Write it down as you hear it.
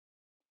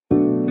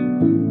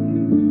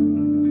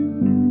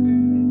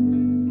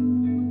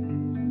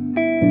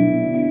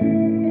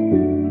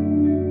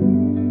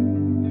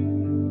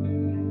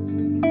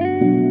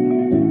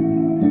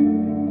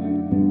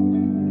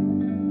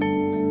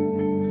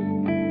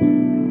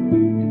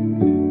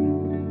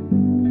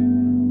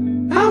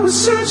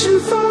was searching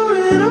for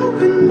an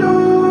open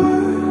door.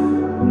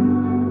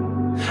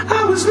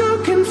 I was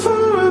looking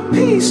for a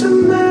peace of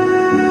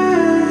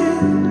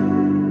mind.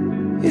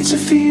 It's a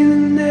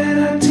feeling that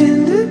I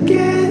tend to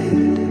get.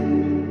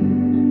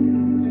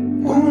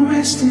 Won't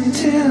rest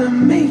until I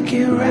make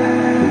it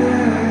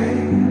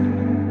right.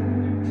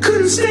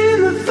 Couldn't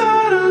stand the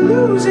thought of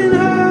losing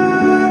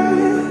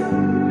her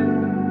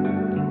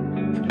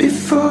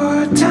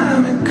before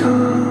time had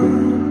come.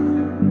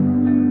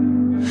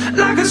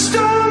 Like a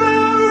storm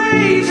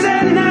outraged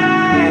that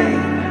night.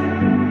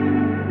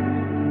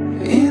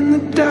 In the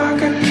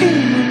dark I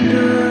came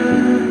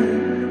undone.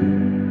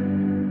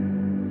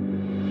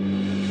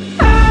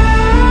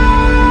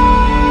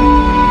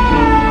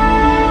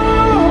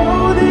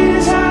 Oh,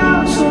 this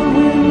house I'm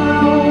with my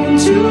own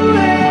two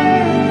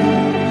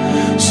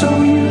hands, so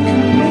you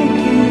can make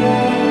it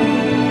out.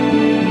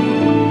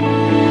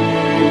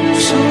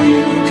 So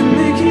you can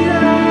make it out.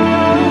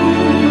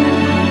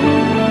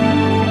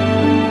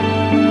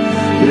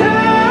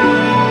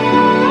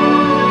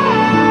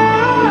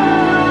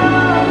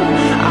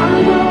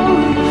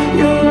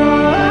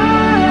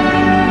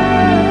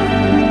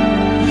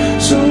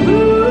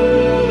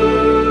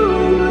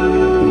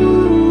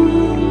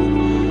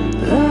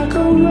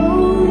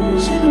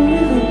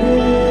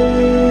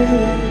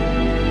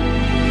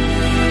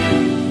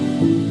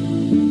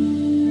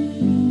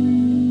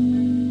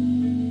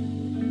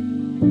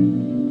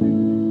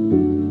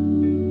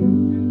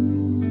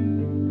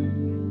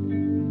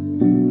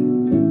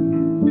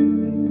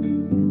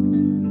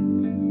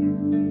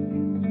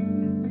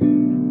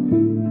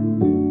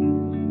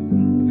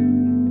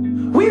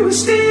 We were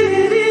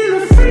standing in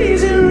the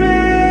freezing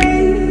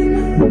rain.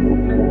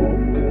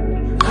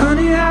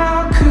 Honey,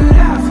 how could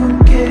I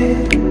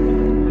forget?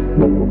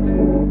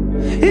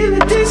 In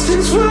the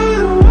distance were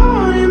the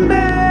warning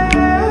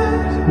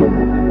bells,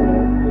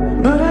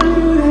 but I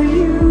knew that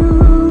you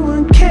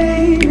weren't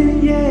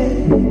caving yet.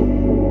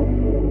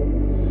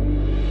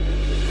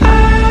 I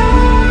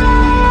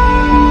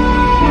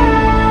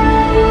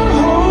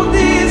hold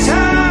this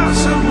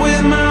house up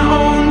with my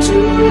own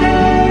two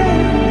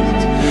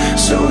hands,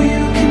 so you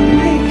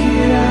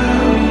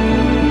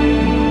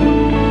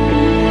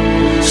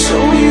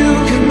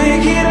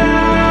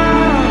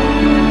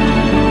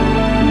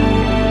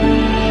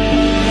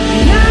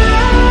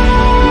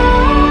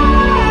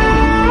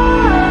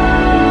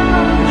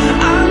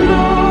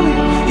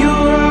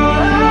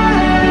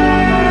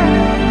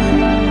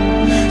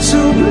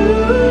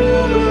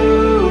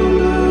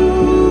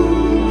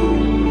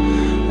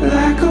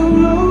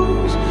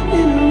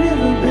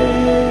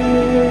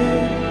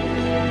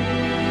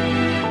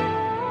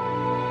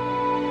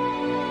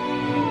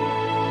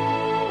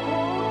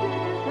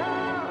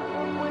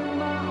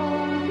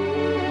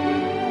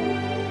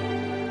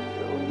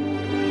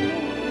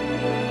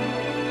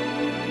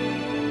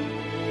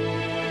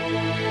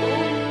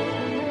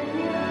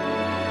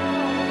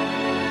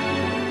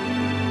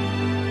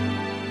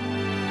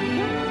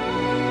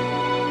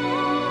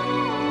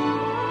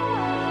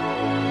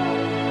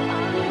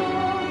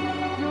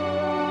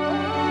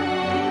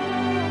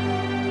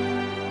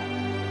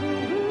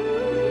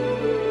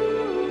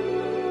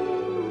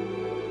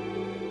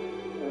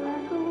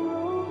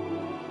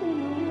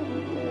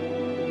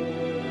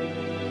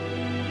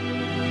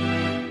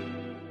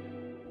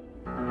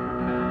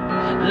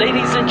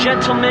Ladies and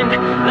gentlemen,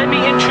 let me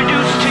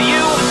introduce to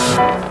you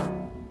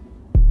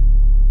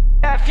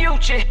our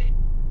future.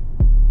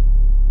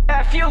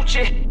 Our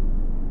future.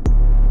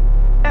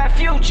 Our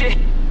future.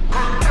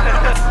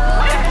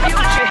 Our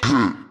future.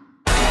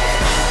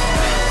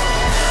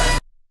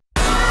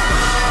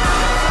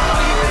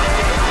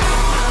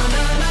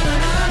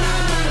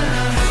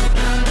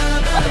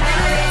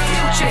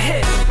 Future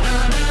hit.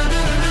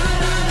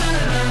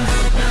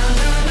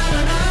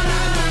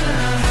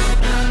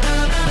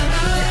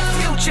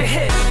 Future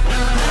hit.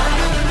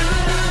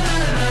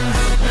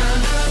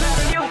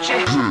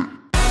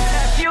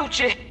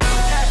 Future.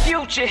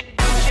 Future.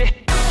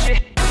 Future.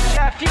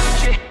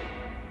 Future.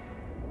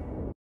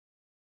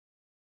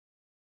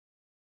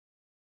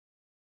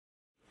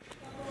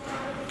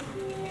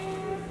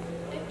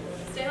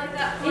 Stay like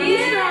that.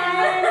 Yeah.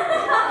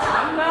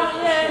 I'm not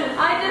yet.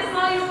 I just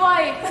saw you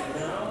wipe.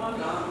 No, I'm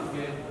not. I'm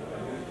good.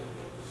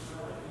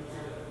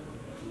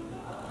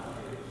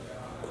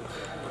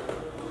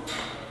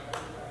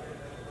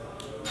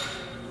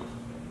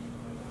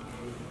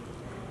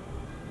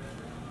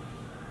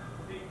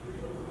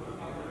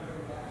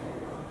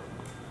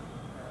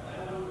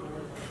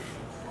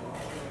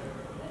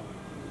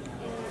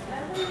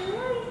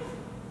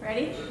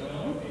 Ready?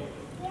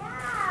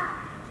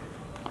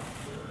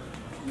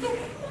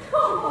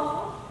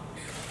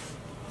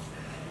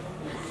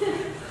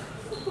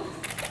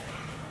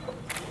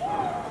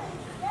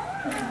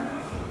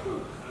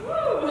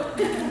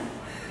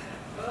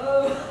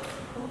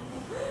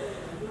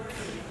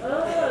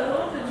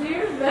 Hold the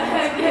tears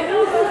back.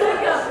 Hold the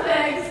pickup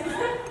bags.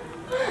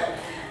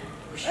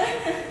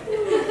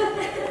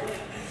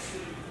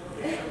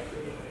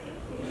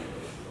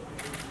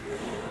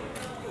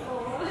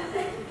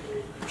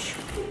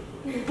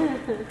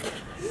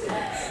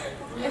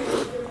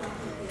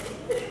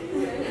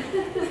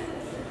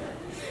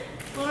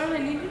 Lauren, I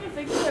need you to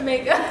fix my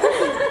makeup.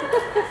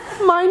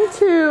 Mine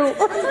too.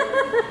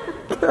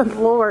 Good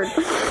Lord.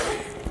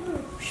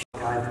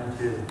 Guide them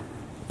too.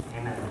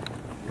 Amen.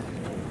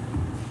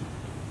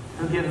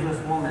 Who gives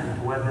this woman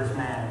to wed this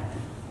man?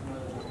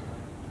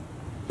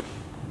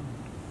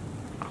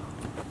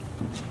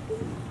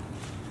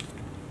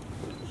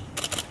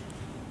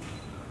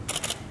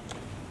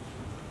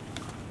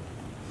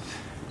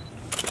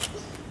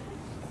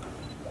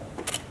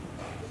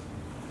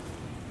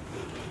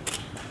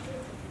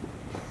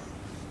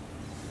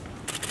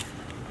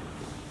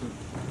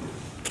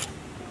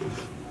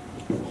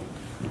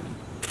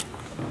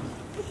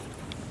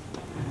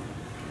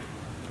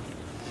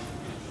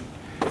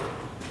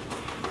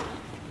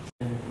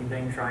 You've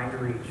been trying to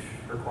reach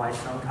for quite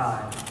some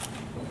time.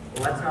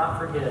 But let's not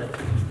forget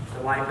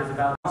that life is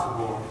about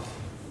possible.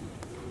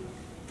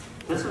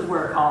 This is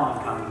where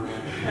Colin comes in.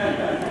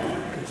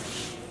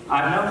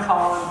 I've known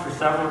Colin for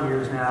several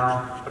years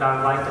now, but I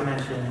would like to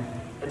mention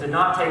it did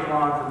not take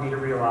long for me to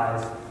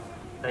realize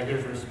that he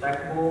is a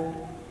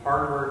respectable,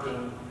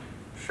 hardworking,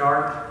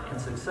 sharp,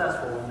 and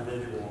successful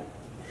individual.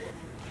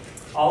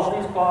 All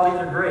of these qualities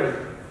are great,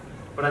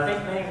 but I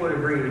think many would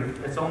agree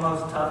it's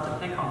almost tough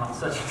to pick on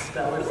such a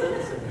stellar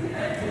citizen.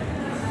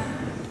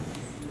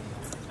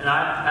 And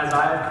as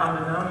I have come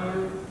to know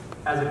you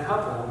as a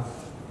couple,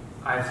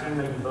 I have seen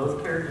that you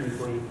both care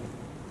deeply,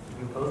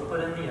 you both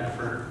put in the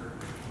effort,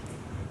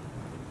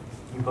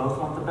 you both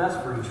want the best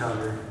for each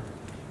other,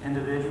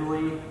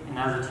 individually and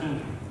as a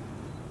team.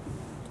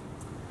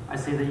 I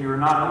see that you are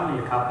not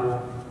only a couple,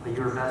 but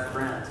you are best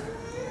friends.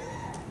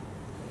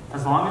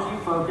 As long as you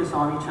focus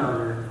on each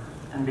other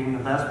and being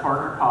the best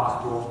partner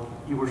possible,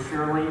 you will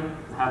surely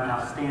have an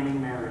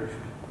outstanding marriage.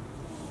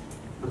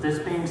 With this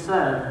being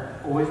said,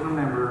 always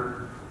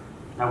remember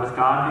that with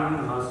God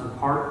being the most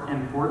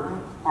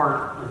important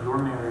part of your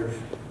marriage,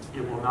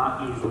 it will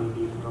not easily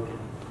be broken.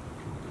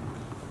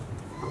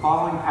 The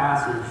following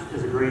passage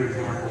is a great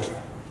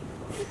example.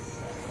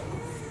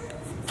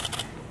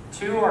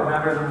 Two are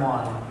better than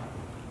one,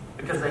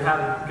 because they have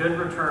a good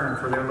return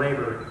for their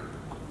labor.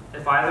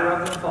 If either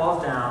of them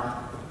falls down,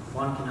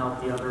 one can help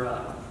the other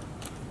up.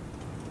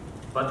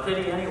 But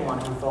pity anyone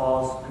who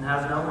falls and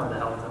has no one to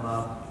help them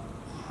up.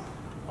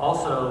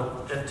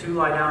 Also, if two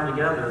lie down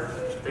together,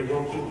 they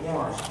will keep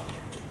warm.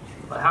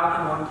 But how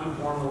can one keep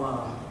warm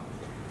alone?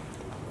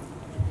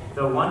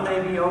 Though one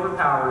may be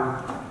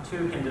overpowered,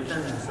 two can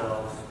defend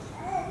themselves.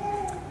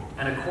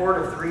 And a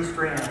cord of 3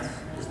 strands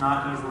is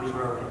not easily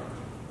broken.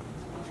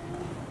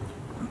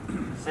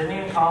 Sidney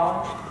and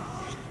Colin,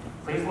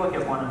 please look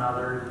at one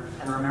another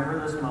and remember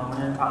this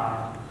moment in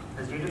time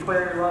as you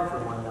declare your love for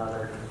one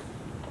another.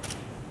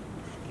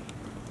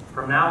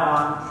 From now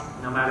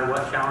on, no matter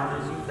what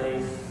challenges you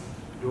face,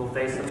 you will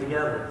face them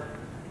together.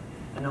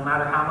 And no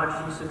matter how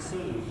much you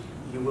succeed,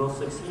 you will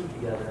succeed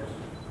together.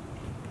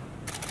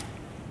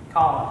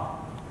 Colin,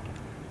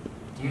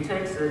 do you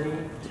take Sidney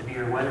to be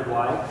your wedded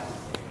wife?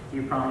 Do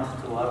you promise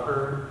to love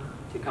her,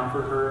 to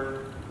comfort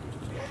her,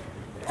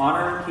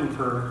 honor and keep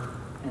her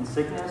in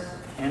sickness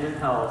and in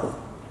health,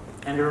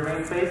 and to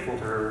remain faithful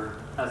to her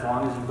as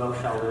long as you both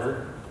shall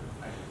live?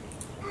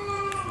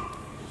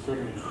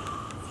 Sidney,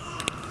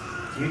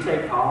 do you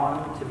take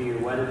Colin to be your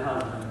wedded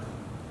husband?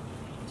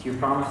 Do you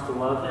promise to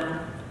love him,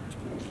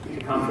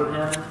 to comfort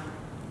him,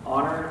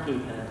 honor and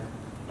keep him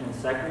in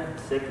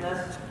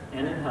sickness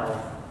and in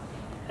health,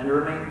 and to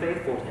remain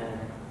faithful to him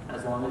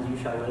as long as you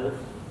shall live?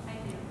 I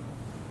do.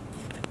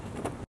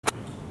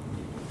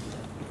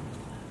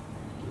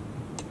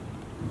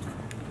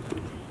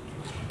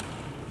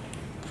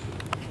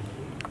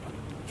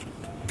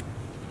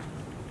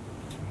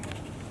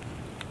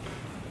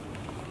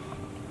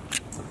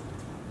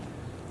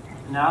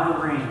 Now the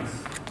rings.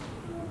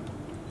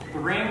 The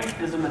ring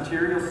is a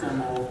material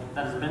symbol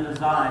that has been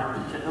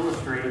designed to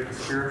illustrate a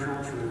spiritual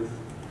truth.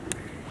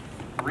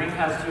 The ring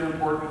has 2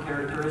 important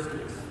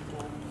characteristics.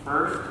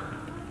 First,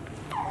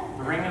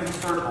 the ring is a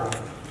circle.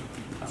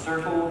 A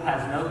circle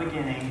has no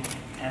beginning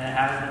and it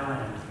has no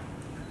end.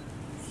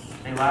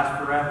 They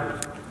last forever.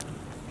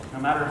 No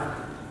matter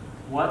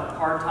what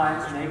hard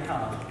times may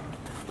come,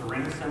 the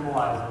ring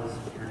symbolizes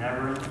your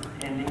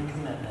never-ending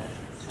commitment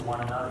to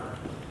one another.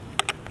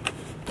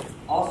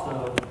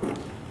 Also,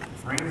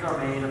 rings are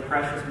made of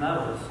precious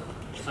metals,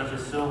 such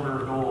as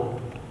silver or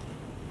gold.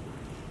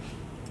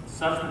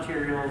 Such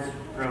materials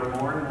grow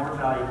more and more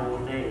valuable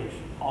with age,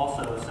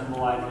 also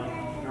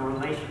symbolizing your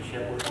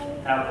relationship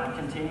that will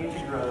continue to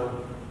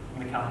grow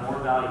and become more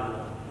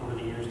valuable over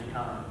the years to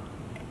come.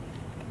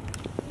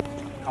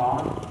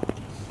 Colin,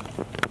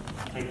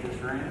 take this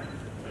ring,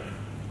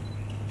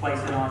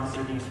 place it on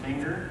Sidney's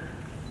finger,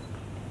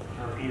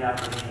 and repeat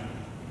after me.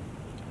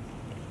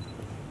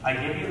 I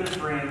give you this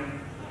ring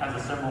as a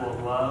symbol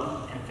of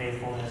love and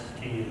faithfulness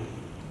to you.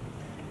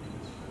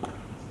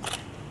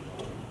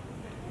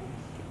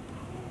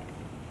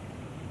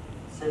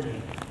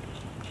 Sidney,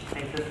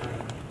 take this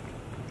ring,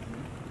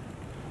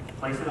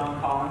 place it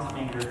on Colin's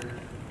finger,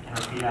 and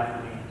repeat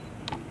after me.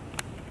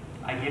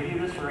 I give you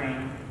this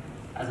ring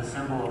as a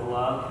symbol of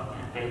love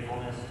and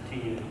faithfulness to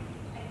you.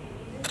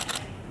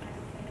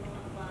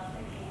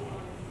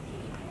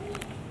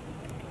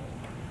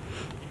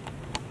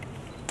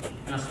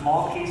 And a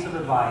small piece of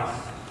advice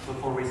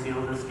before we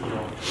seal this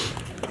deal.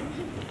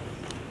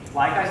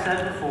 Like I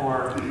said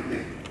before,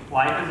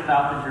 life is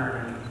about the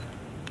journey.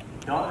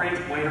 Don't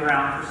wait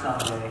around for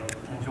someday.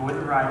 Enjoy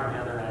the ride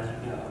together as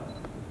you go.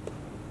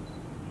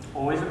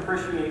 Always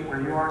appreciate where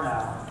you are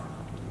now.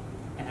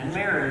 And in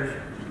marriage,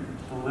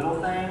 the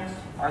little things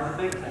are the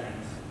big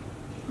things.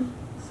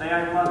 Say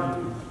I love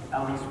you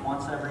at least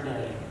once every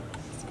day.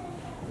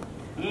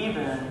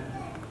 Even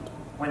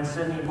when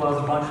Sidney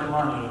blows a bunch of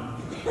money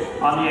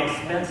on the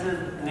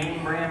expensive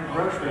name brand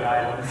grocery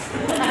items.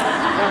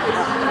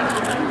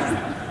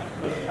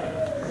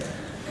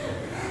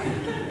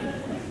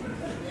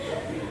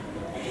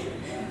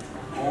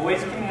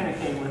 Always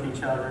communicate with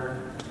each other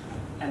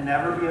and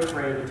never be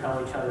afraid to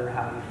tell each other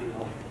how you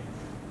feel.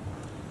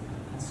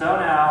 And so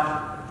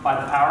now, by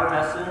the power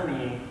vested in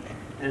me,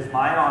 it is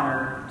my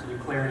honor to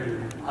declare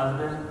you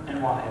husband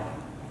and wife.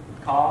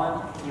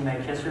 Colin, you may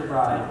kiss your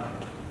bride.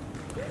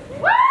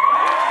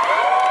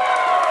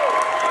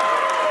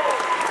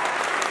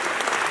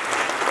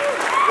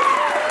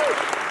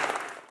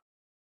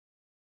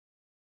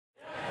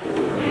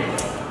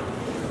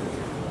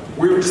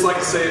 We would just like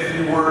to say a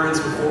few words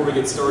before we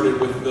get started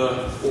with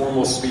the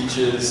formal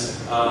speeches.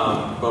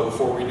 But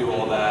before we do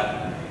all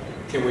that,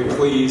 can we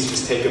please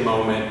just take a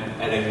moment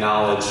and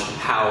acknowledge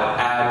how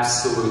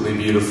absolutely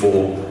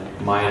beautiful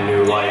my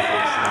new life is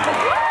now.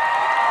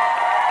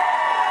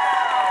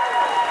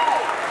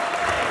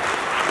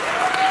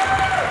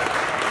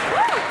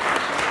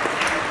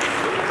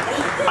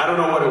 I don't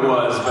know what it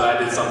was, but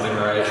I did something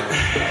right.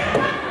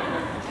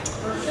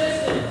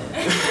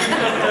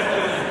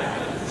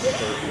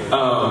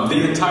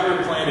 The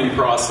entire planning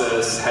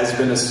process has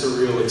been a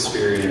surreal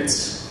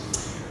experience.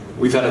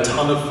 We've had a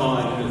ton of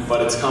fun,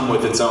 but it's come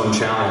with its own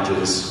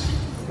challenges.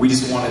 We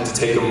just wanted to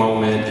take a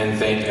moment and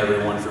thank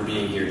everyone for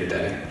being here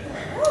today.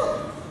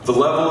 The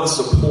level of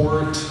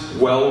support,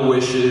 well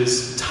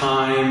wishes,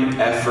 time,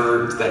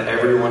 effort that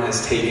everyone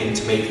has taken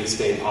to make this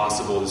day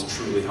possible is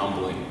truly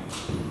humbling.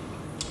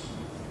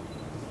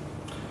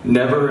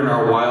 Never in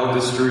our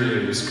wildest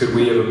dreams could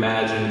we have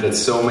imagined that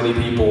so many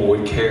people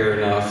would care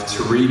enough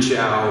to reach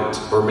out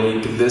or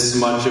make this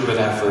much of an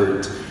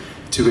effort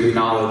to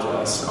acknowledge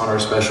us on our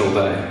special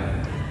day.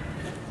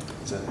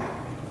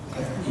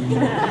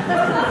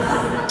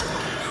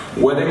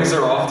 Weddings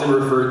are often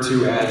referred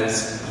to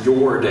as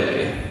your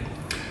day,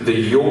 the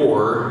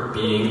your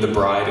being the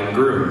bride and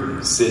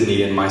groom,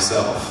 Sidney and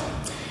myself.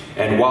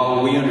 And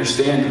while we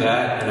understand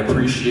that and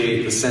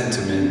appreciate the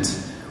sentiment,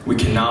 we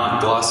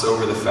cannot gloss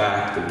over the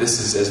fact that this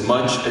is as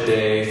much a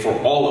day for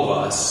all of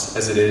us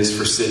as it is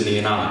for Sidney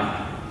and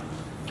I.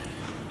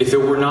 If it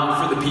were not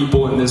for the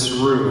people in this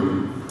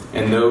room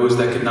and those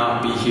that could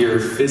not be here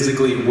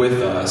physically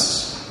with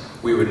us,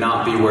 we would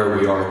not be where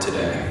we are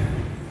today.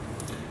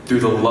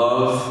 Through the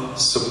love,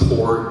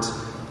 support,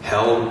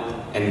 help,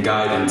 and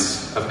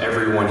guidance of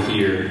everyone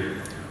here,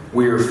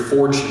 we are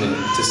fortunate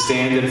to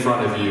stand in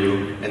front of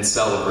you and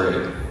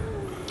celebrate.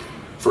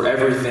 For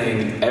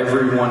everything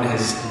everyone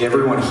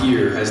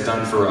here has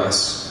done for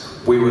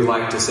us, we would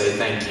like to say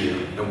thank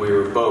you, and we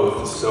are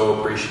both so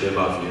appreciative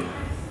of you.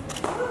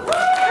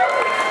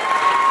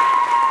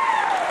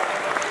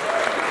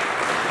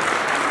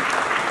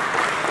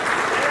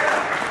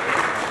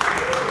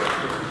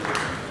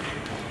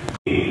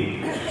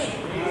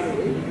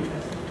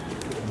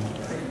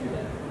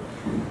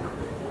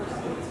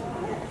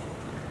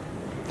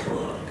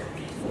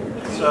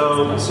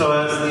 So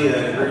as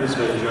the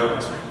groomsman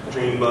joked,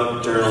 dream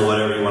book, journal,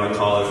 whatever you want to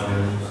call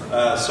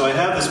it. So I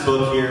have this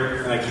book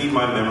here, and I keep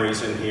my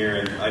memories in here,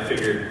 and I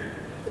figured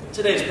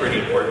today's pretty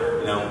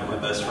important. You know, my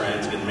best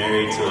friend's getting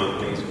married to an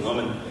amazing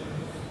woman.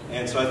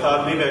 And so I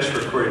thought maybe I should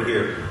record it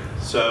here.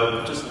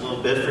 So just a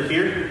little bit for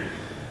here.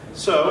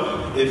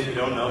 So, if you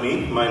don't know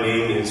me, my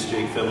name is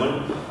Jake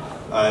Finland.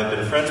 I've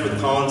been friends with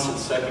Colin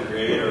since 2nd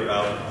grade, or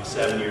about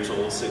 7 years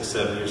old, 6,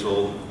 7 years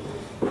old.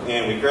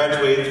 And we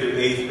graduated through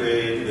 8th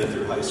grade, and then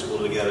through high school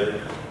together.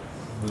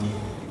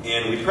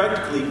 And we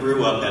practically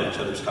grew up at each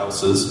other's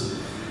houses.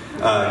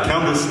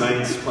 Countless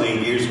nights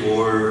playing Gears of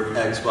War,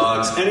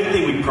 Xbox,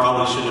 anything we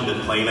probably shouldn't have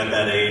been playing at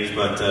that age,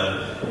 but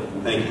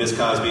thank you, Miss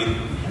Cosby,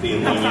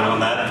 being lenient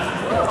on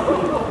that.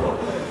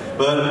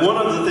 But one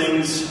of the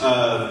things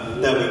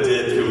that we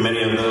did through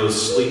many of those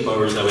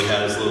sleepovers that we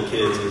had as little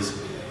kids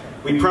is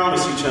we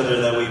promised each other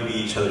that we'd be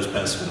each other's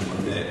best friend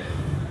one day.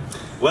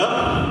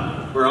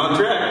 Well, we're on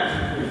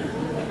track.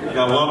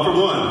 Got 1 for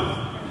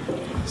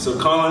 1. So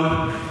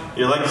Colin,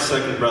 you're like a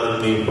second brother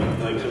to me,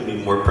 and I couldn't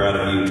be more proud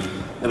of you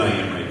than I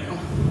am right now.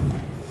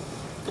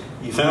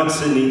 You found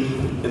Sidney,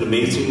 an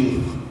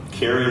amazing,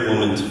 caring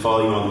woman to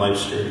follow you on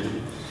life's journey.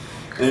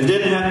 And it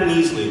didn't happen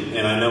easily,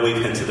 and I know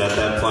we've hinted at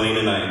that plenty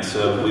tonight,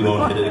 so we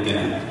won't hit it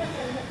again.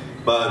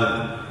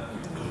 But,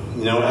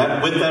 you know,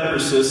 with that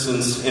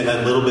persistence and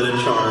that little bit of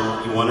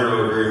charm, you won her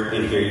over,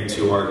 and here you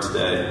two are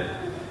today.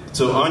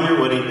 So on your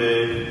wedding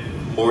day,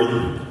 more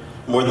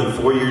than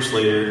 4 years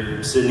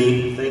later,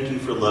 Sidney, thank you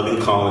for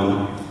loving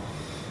Colin,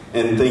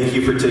 and thank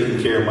you for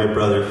taking care of my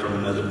brother from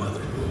another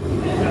mother.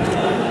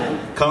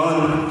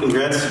 Colin,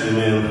 congrats to you,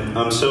 man.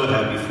 I'm so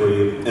happy for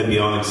you and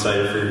beyond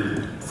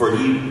excited for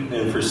you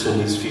and for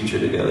Sidney's future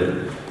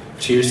together.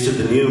 Cheers to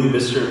the new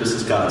Mr. and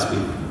Mrs. Cosby.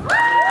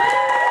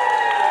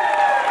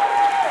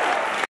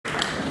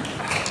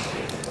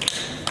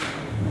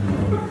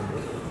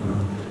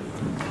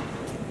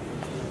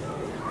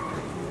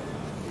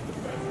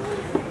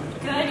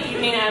 Good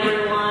evening,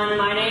 everyone.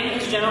 My name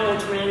is Jenna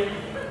Wolterman,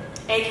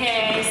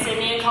 aka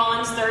Sidney and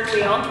Colin's third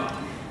wheel,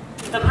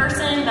 the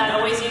person that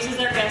always uses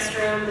their guest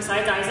room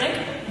besides Isaac,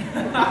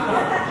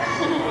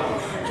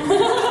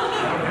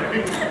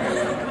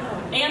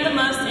 and the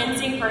most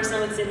in-sync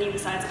person with Sidney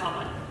besides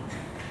Colin.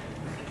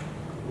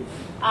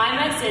 I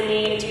met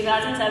Sidney in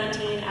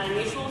 2017 at a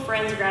mutual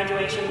friend's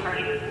graduation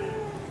party.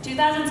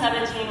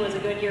 2017 was a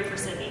good year for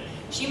Sidney.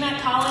 She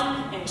met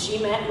Colin, and she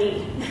met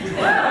me.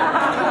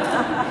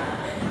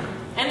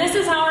 And this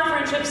is how our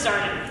friendship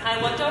started.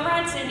 I looked over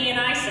at Sidney and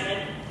I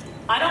said,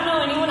 I don't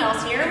know anyone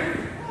else here,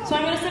 so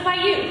I'm going to sit by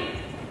you.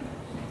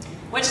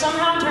 Which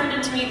somehow turned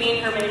into me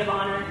being her maid of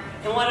honor,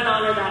 and what an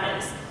honor that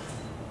is.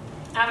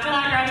 After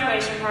that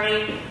graduation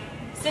party,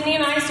 Sidney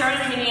and I started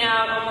hanging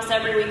out almost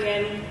every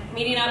weekend,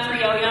 meeting up for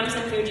yo-yums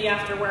and Fuji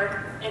after work,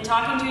 and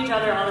talking to each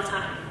other all the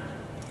time.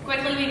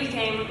 Quickly we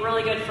became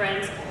really good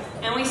friends,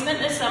 and we spent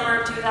this summer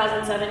of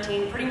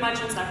 2017 pretty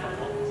much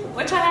inseparable.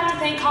 Which I have to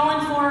thank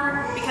Colin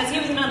for, because he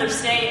was in another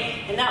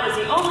state, and that was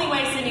the only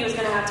way Sidney was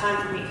going to have time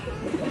for me.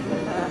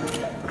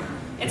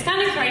 It's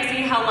kind of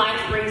crazy how life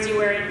brings you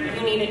where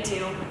you need it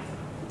to.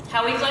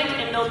 How we click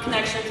and build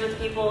connections with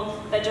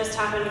people that just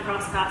happen to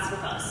cross paths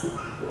with us.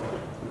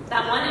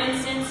 That one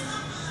instance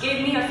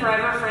gave me a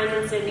forever friend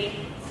in Sidney.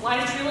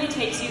 Life truly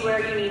takes you where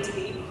you need to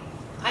be.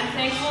 I'm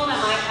thankful that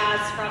my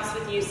paths crossed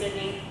with you,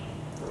 Sidney,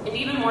 and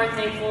even more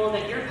thankful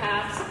that your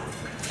paths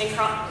and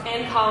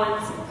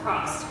Colin's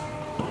crossed.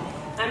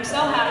 I'm so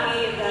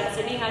happy that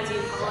Sidney has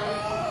you, Colin,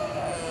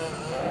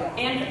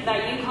 and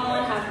that you,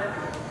 Colin, have her.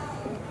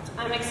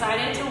 I'm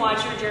excited to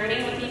watch your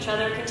journey with each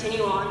other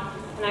continue on,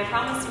 and I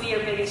promise to be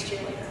your biggest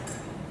cheerleader.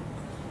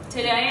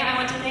 Today, I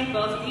want to thank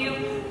both of you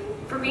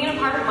for being a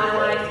part of my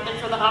life and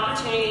for the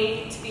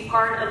opportunity to be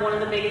part of one of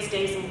the biggest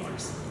days in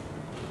yours.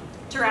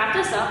 To wrap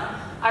this up,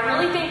 I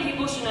really think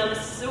people should know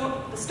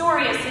the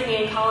story of Sidney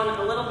and Colin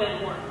a little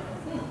bit more.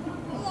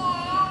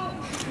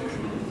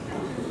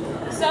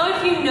 So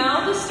if you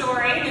know the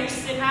story, then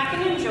just sit back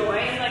and enjoy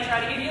as I try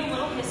to give you a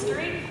little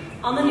history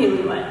on the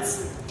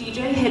newlyweds.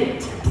 DJ, hit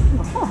it.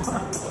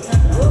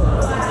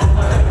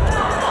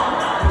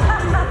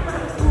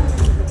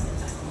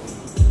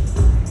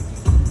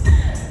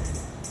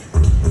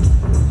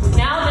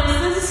 Now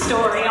this is a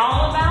story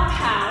all about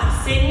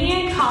how Sidney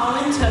and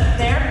Colin took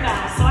their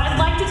vows. So I'd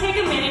like to take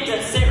a minute,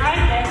 just sit right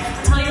there,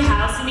 and tell you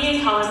how Sidney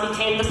and Colin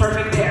became the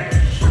perfect pair.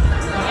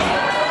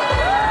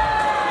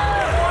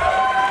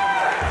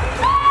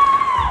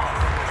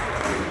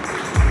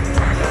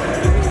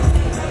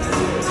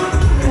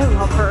 I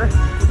love her.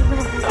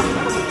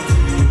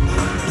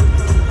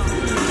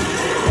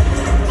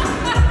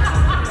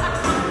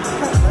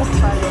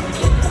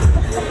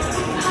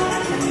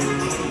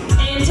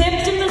 In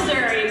Tipton,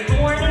 Missouri,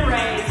 born and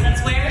raised,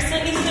 that's where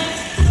Sidney spent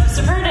most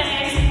of her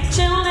days,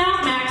 chilling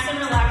out, maxing,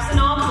 relaxing,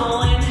 all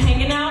cool, and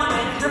hanging out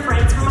with her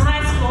friends from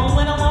high school.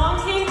 When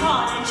along came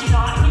Colin, and she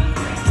thought he was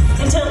great,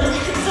 until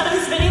instead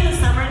of spending the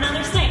summer in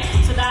another state.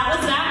 So that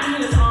was that, and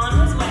he was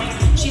on his way.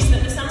 She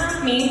spent the summer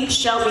with me,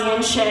 Shelby,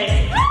 and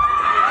Shay.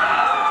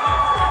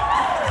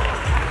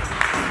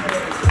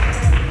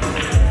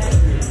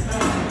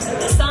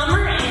 The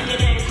summer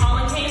ended and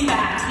Colin came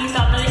back. He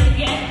thought that he could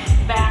get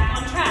back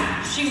on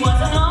track. She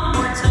wasn't on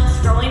board till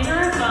scrolling through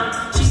her phone,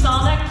 she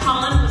saw that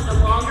Colin was no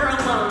longer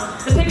alone.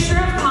 The picture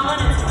of Colin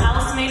and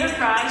Alice made her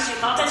cry. She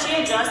thought that she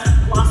had just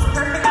lost the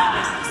perfect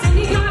guy.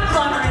 Sidney got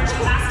clever and she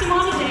asked him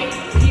on a date.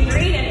 He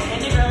agreed and it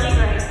ended really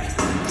great.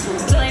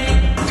 So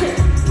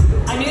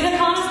I knew that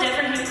Colin was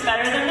different. He was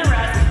better than the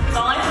rest. Because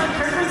all I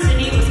heard from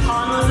Sidney was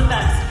Colin was the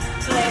best.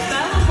 So they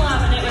fell in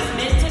love and it was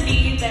meant to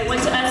be. They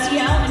went to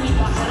STL and he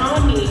got in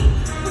on me.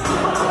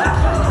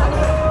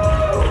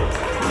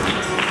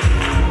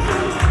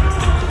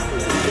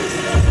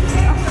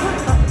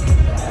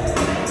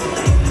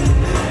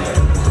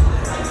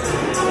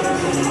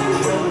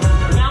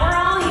 Now we're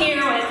all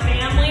here with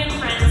family and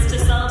friends to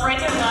celebrate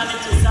their love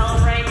and to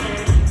celebrate them.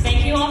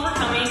 Thank you all for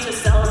coming to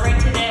celebrate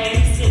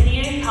today, Sidney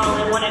and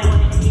Colin, one and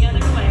one any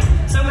other way.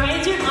 So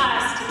raise your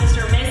glass to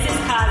Mr. and Mrs.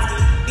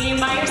 Cosby. Being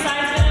by your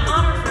side has been an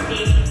honor for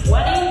me.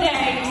 Wedding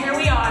day, here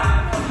we are.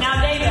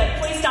 Now David,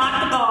 please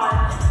stock the bar.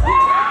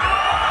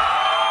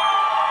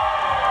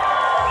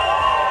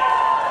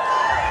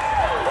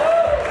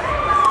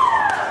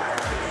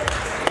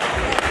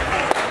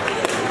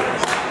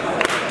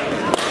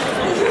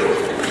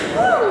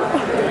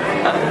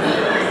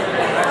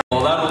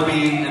 Well, that'll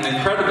be an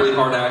incredibly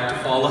hard act to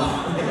follow.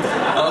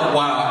 Oh,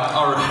 wow.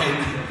 All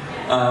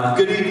right.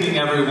 Good evening,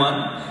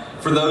 everyone.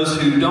 For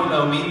those who don't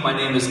know me, my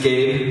name is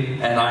Gabe,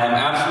 and I am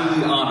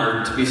absolutely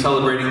honored to be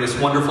celebrating this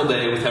wonderful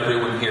day with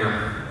everyone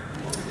here.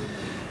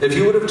 If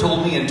you would have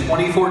told me in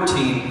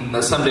 2014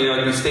 that someday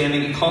I'd be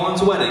standing at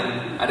Colin's wedding,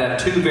 I'd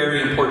have two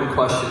very important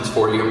questions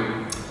for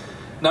you.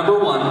 Number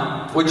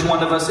one, which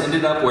one of us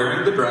ended up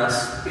wearing the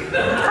dress?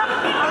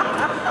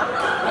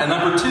 And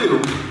number two,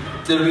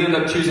 did we end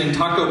up choosing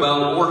Taco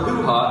Bell or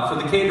Hoo Ha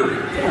for the catering?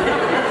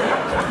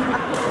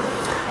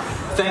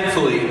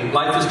 Thankfully,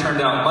 life has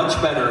turned out much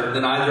better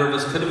than either of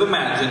us could have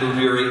imagined when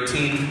we were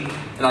 18,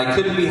 and I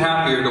couldn't be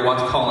happier to watch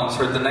Colin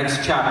start the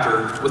next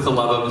chapter with the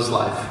love of his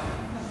life.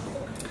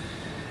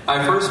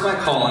 I first met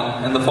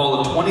Colin in the fall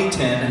of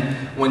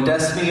 2010 when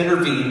destiny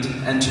intervened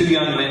and two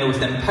young men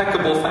with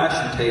impeccable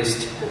fashion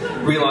taste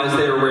realized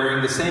they were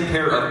wearing the same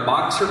pair of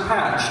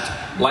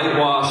boxer-patched,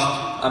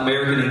 light-washed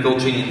American Eagle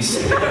jeans.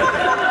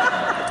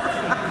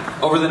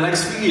 Over the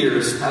next few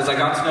years, as I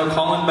got to know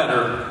Colin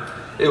better,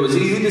 it was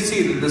easy to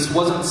see that this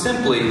wasn't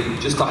simply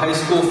just a high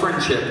school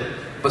friendship,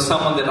 but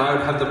someone that I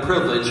would have the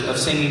privilege of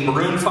singing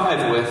Maroon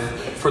 5 with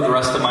for the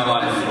rest of my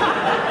life.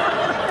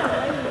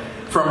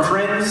 From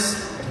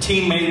friends,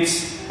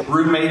 teammates,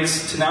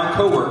 roommates, to now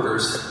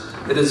co-workers,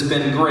 it has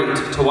been great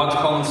to watch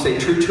Colin stay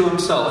true to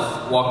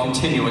himself while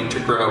continuing to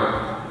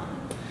grow.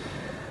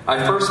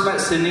 I first met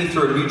Sidney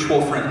through a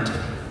mutual friend.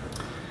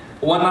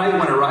 One night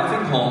when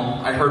arriving home,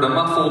 I heard a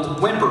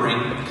muffled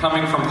whimpering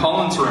coming from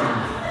Colin's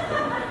room.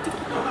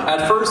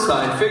 At first,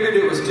 I figured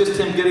it was just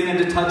him getting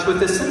into touch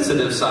with his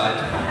sensitive side.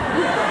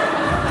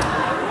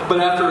 But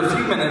after a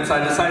few minutes,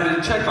 I decided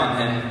to check on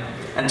him,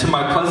 and to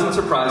my pleasant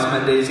surprise,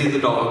 met Daisy the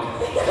dog.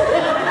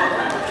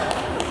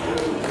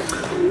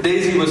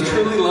 Daisy was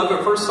truly love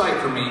at first sight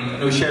for me,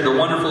 and we shared a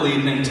wonderful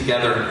evening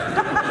together.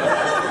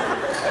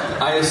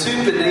 I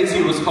assumed that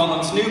Daisy was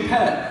Colin's new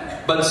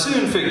pet, but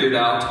soon figured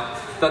out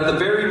that the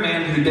very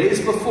man who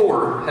days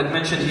before had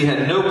mentioned he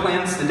had no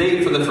plans to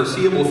date for the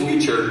foreseeable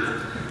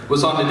future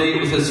was on a date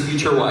with his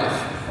future wife.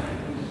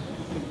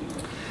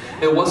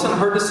 It wasn't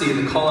hard to see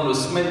that Colin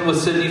was smitten with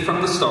Sidney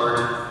from the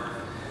start.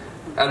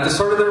 At the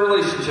start of their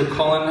relationship,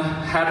 Colin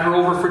had her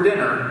over for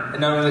dinner,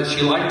 and knowing that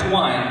she liked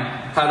wine,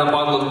 had a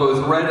bottle of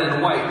both red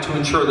and white to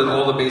ensure that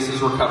all the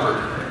bases were covered.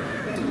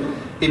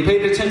 He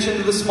paid attention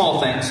to the small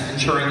things,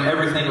 ensuring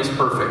everything was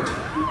perfect.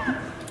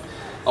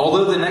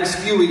 Although the next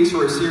few weeks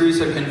were a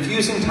series of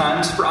confusing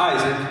times for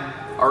Isaac,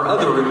 our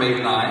other roommate,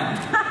 and I,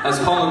 as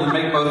Colin would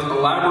make both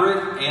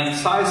elaborate and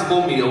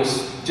sizable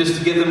meals just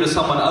to give them to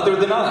someone other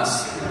than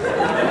us.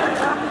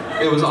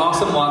 It was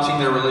awesome watching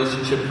their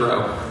relationship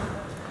grow.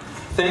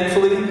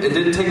 Thankfully, it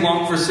didn't take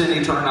long for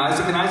Sidney to earn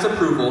Isaac and I's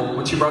approval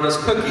when she brought us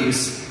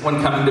cookies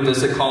when coming to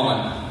visit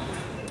Colin,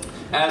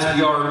 as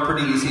we are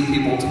pretty easy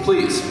people to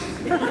please.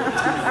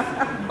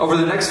 Over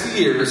the next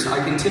few years,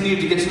 I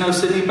continued to get to know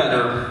Sidney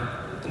better,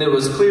 and it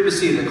was clear to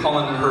see that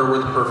Colin and her were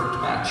the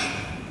perfect match.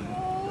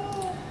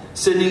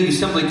 Sidney, you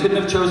simply couldn't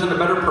have chosen a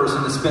better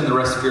person to spend the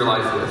rest of your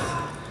life with.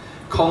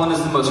 Colin is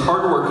the most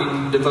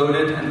hardworking,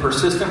 devoted, and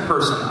persistent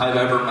person I've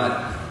ever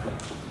met.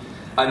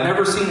 I've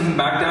never seen him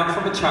back down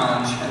from a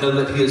challenge and know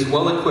that he is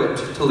well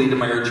equipped to lead a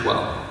marriage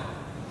well.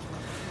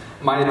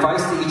 My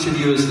advice to each of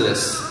you is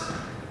this: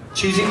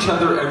 choose each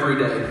other every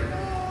day.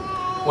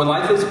 When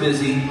life is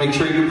busy, make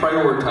sure you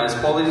prioritize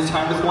quality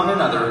time with one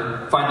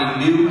another,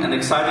 finding new and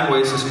exciting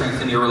ways to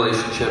strengthen your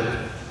relationship.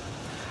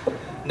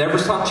 Never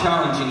stop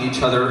challenging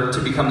each other to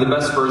become the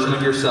best version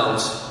of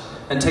yourselves,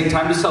 and take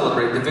time to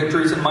celebrate the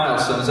victories and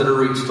milestones that are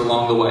reached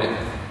along the way.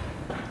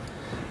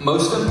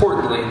 Most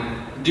importantly,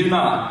 do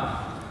not,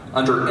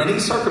 under any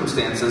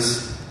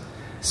circumstances,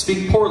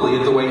 speak poorly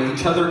of the way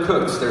each other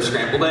cooks their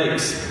scrambled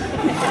eggs.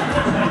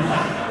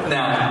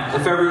 Now,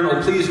 if everyone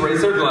will please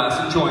raise their glass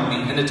and join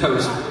me in a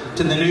toast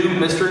to the new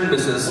Mr. and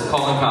Mrs.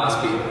 Colin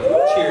Cosby.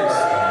 Cheers.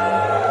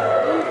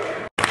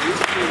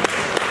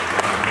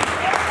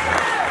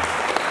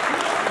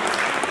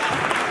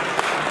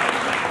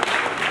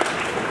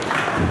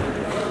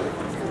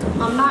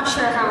 I'm not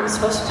sure how I'm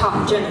supposed to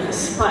top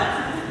Jenna's, but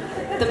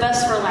the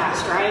best for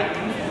last, right?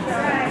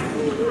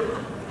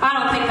 I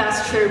don't think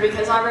that's true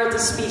because I wrote the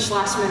speech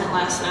last minute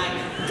last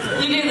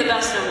night. You do the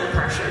best under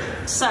pressure.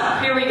 So,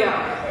 here we go.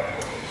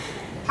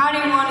 Howdy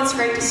everyone, it's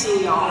great to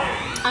see y'all.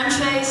 I'm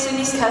Shay,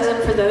 Sidney's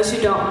cousin for those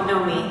who don't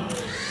know me.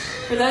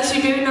 For those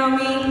who do know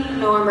me,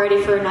 know I'm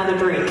ready for another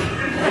drink.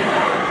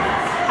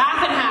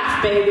 Half and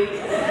half, baby.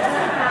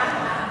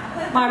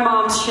 My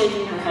mom's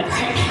shaking her head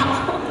right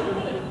now.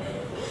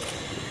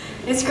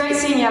 It's great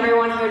seeing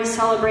everyone here to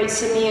celebrate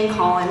Sidney and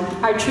Colin.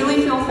 I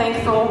truly feel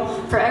thankful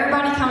for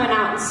everybody coming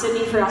out and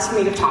Sidney for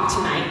asking me to talk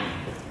tonight.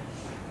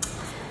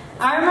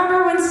 I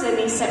remember when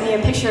Sidney sent me a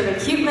picture of a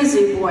cute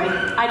Mizzou boy.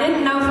 I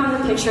didn't know from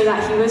the picture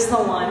that he was the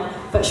one,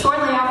 but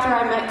shortly after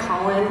I met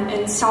Colin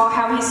and saw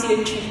how he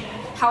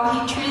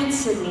treated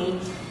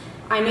Sidney,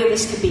 I knew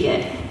this could be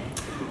it.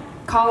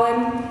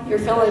 Colin, you're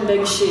filling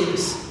big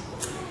shoes.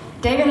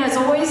 David has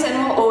always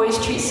and will always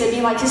treat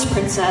Sidney like his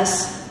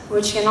princess,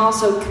 which can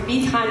also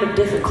be kind of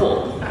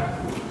difficult.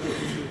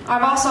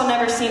 I've also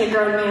never seen a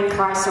grown man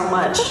cry so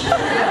much.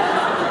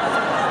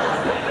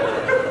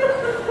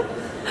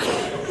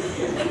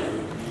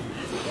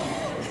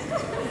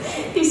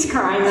 She's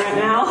crying right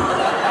now.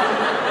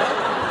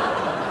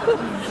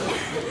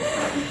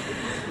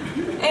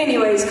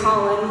 Anyways,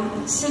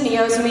 Colin, Sidney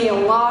owes me a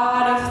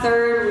lot of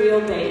third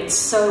wheel dates,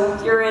 so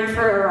you're in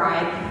for a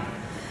ride.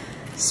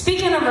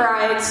 Speaking of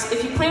rides,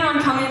 if you plan on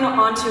coming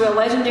onto a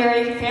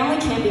legendary family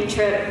camping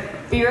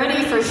trip, be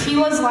ready for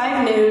Sheila's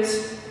live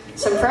news,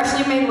 some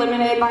freshly made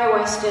lemonade by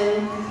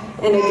Weston,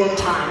 and a good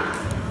time.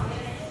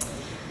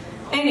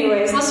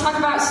 Anyways, let's talk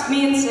about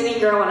me and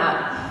Sidney growing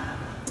up.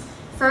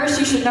 First,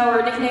 you should know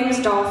her nickname is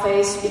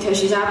Dollface because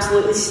she's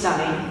absolutely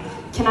stunning.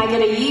 Can I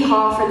get a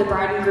yee-haw for the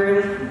bride and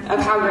groom of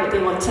how great they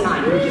look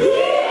tonight?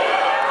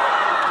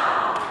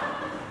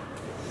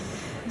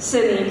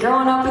 Sidney,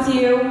 growing up with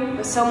you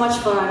was so much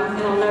fun,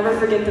 and I'll never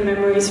forget the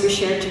memories we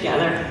shared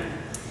together.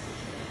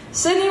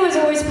 Sidney was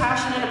always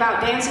passionate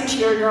about dance and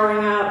cheer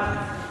growing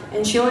up,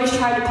 and she always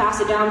tried to pass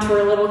it down to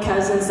her little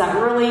cousins that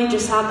really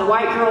just had the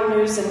white girl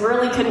moves and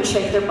really couldn't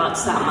shake their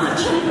butts that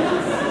much.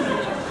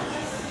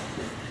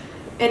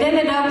 It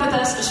ended up with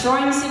us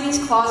destroying Sidney's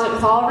closet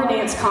with all of her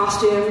dance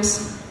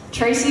costumes,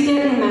 Tracy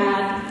getting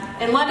mad,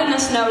 and letting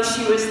us know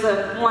she was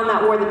the one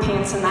that wore the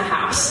pants in the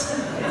house.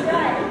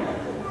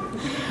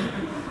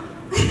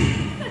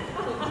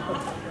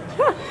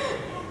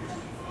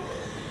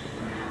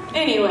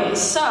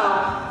 Anyways, so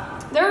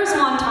there was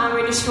one time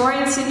we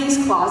destroyed Sidney's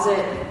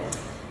closet.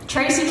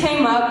 Tracy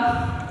came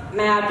up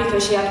mad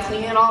because she had to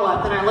clean it all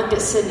up, and I looked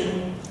at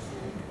Sidney.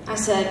 I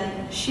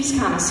said, she's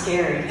kind of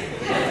scary.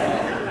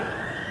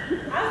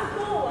 I'm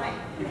cool.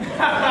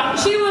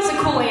 She was a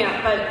cool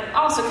aunt, but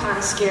also kind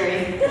of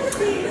scary.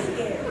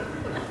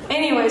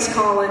 Anyways,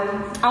 Colin,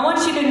 I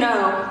want you to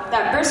know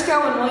that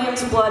Briscoe and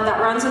Williams blood that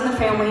runs in the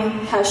family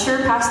has sure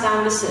passed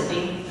down to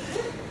Sidney.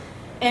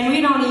 And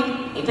we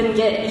don't even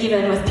get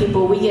even with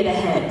people, we get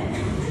ahead.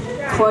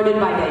 Quoted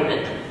by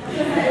David.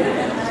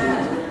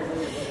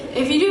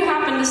 If you do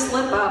happen to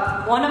slip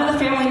up, one of the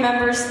family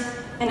members,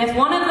 and if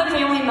one of the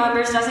family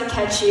members doesn't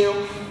catch you,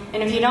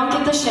 and if you don't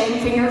get the shame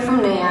finger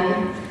from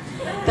Nan,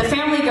 the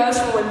family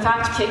ghost will in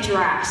fact kick your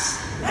ass.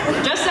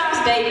 Just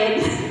ask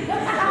David.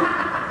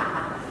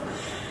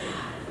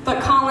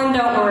 But Colin,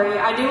 don't worry.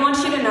 I do want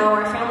you to know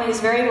our family is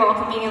very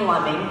welcoming and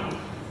loving.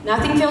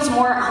 Nothing feels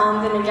more at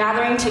home than a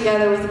gathering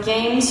together with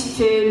games,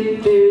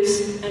 food,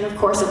 booze, and of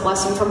course a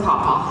blessing from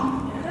Papa.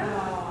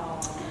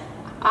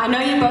 I know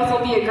you both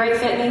will be a great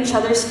fit in each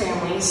other's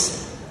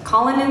families.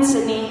 Colin and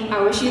Sidney,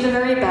 I wish you the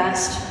very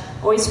best.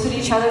 Always put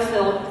each other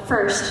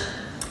first.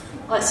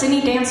 Let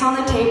Sidney dance on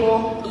the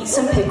table, eat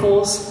some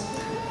pickles.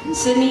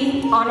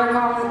 Sidney, honor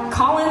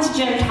Colin's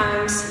gym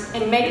times,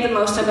 and make the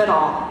most of it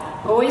all.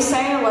 Always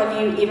say I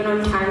love you, even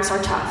when times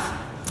are tough.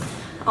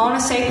 I want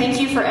to say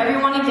thank you for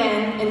everyone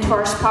again, and to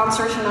our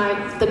sponsor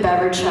tonight, the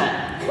Beverage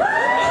Hut.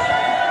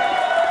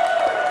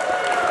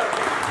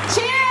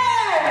 Cheers!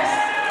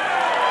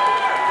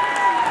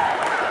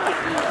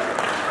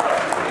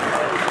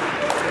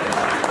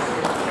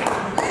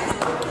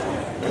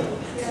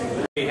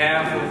 On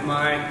behalf of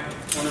my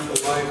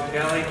wonderful wife,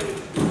 Kelly,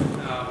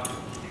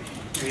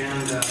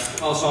 and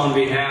also on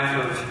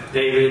behalf of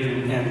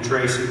David and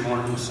Tracy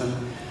Mortensen,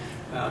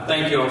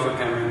 thank you all for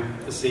coming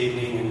this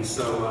evening. And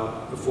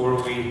so before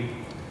we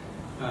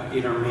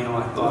eat our meal,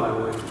 I thought I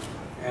would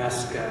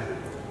ask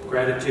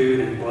gratitude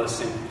and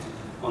blessing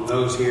on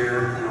those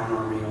here and on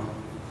our meal.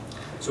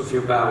 So if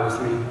you'll bow with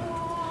me.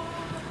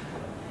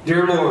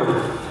 Dear Lord,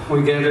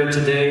 we gather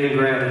today in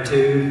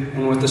gratitude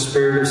and with the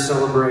spirit of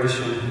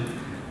celebration.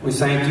 We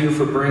thank you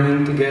for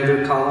bringing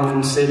together Colin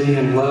and Sidney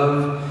in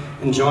love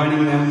and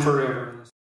joining them forever.